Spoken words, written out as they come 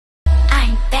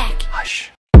I'm back. Hush.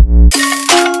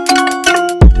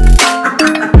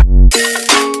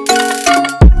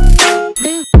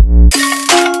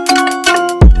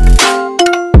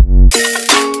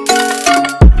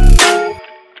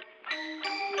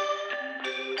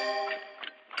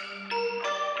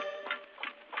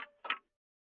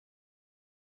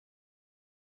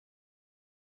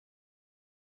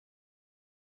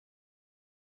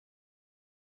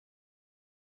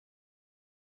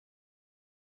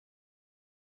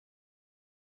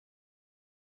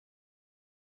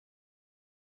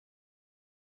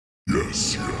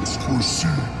 Yes,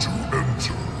 proceed to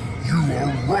enter. You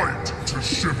are right to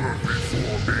shiver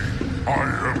before me. I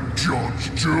am judge,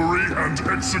 jury, and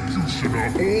executioner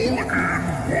all in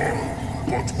one.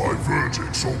 But my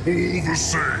verdicts are all the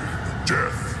same.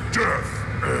 Death, death,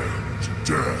 and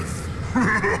death.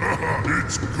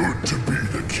 It's good to be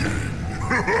the king.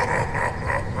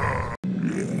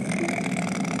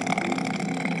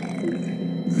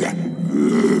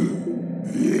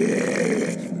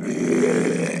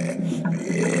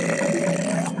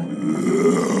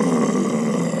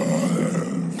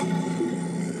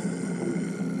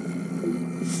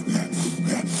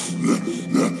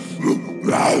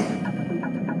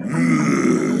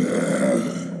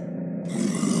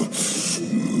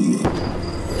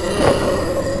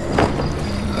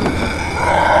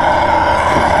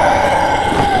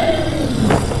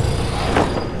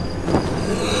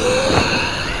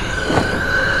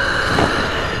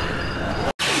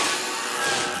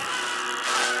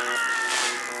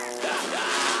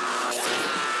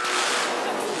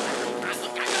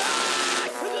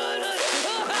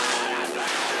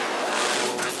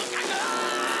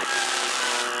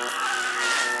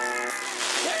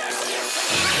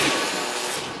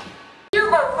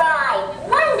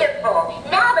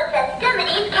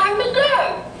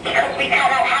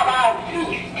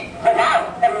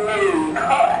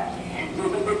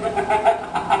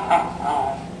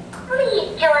 Please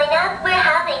join us. We're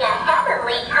having a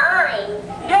heavenly time.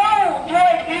 No,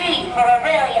 join me for a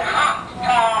really hot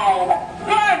time.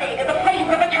 Burning in the place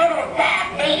of eternal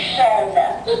damnation.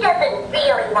 He doesn't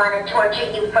really want to torture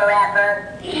you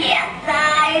forever. Yes,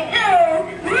 I do.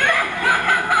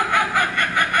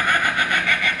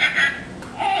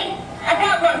 Hey, I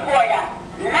got one for you.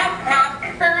 Knock, knock.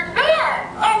 Who's there?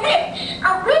 A witch. A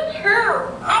witch who?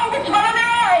 Oh, which one of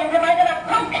their eyes am I going to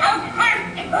poke out first?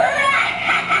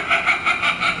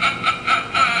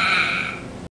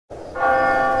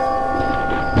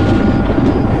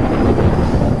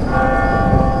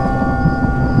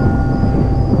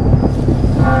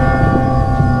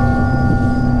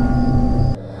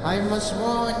 I must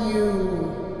warn you,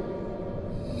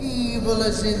 evil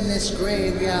is in this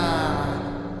graveyard.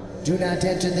 Do not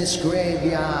enter this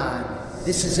graveyard.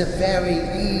 This is a very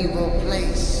evil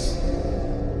place.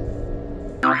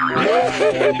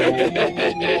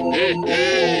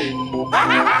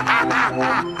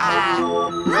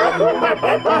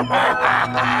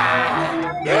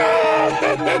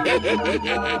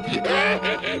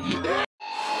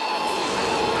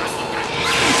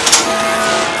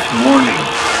 Warning.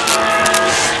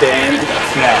 Stand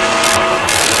back.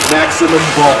 Maximum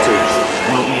voltage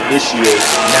will initiate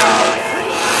now.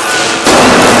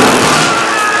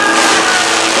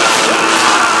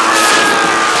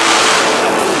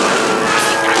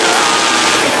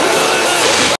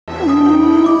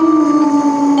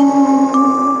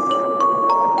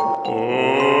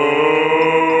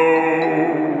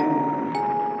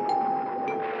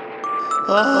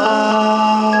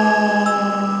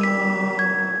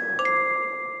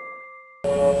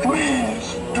 Please,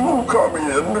 do come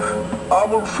in.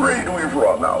 I'm afraid we've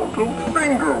run out of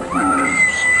finger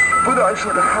foods, but I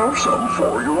should have some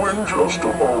for you in just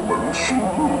a moment.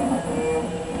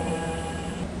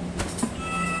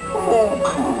 Oh,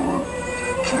 good.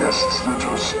 Guests that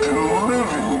are still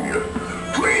living.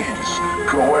 Please,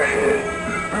 go ahead,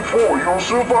 before your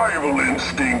survival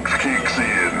instinct kicks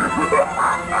in.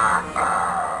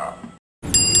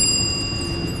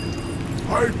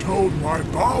 I told my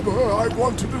barber I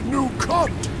wanted a new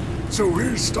cut, so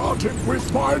he started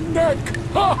with my neck.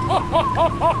 I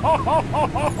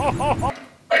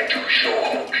do so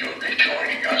hope you'll be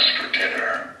joining us for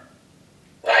dinner.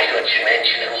 Why don't you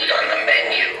mention who's on the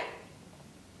menu?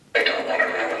 I don't want to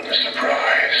ruin the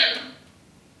surprise.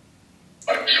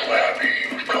 I'm so happy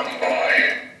you've come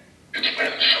by. It's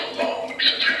been so long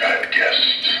since we've had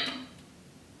guests.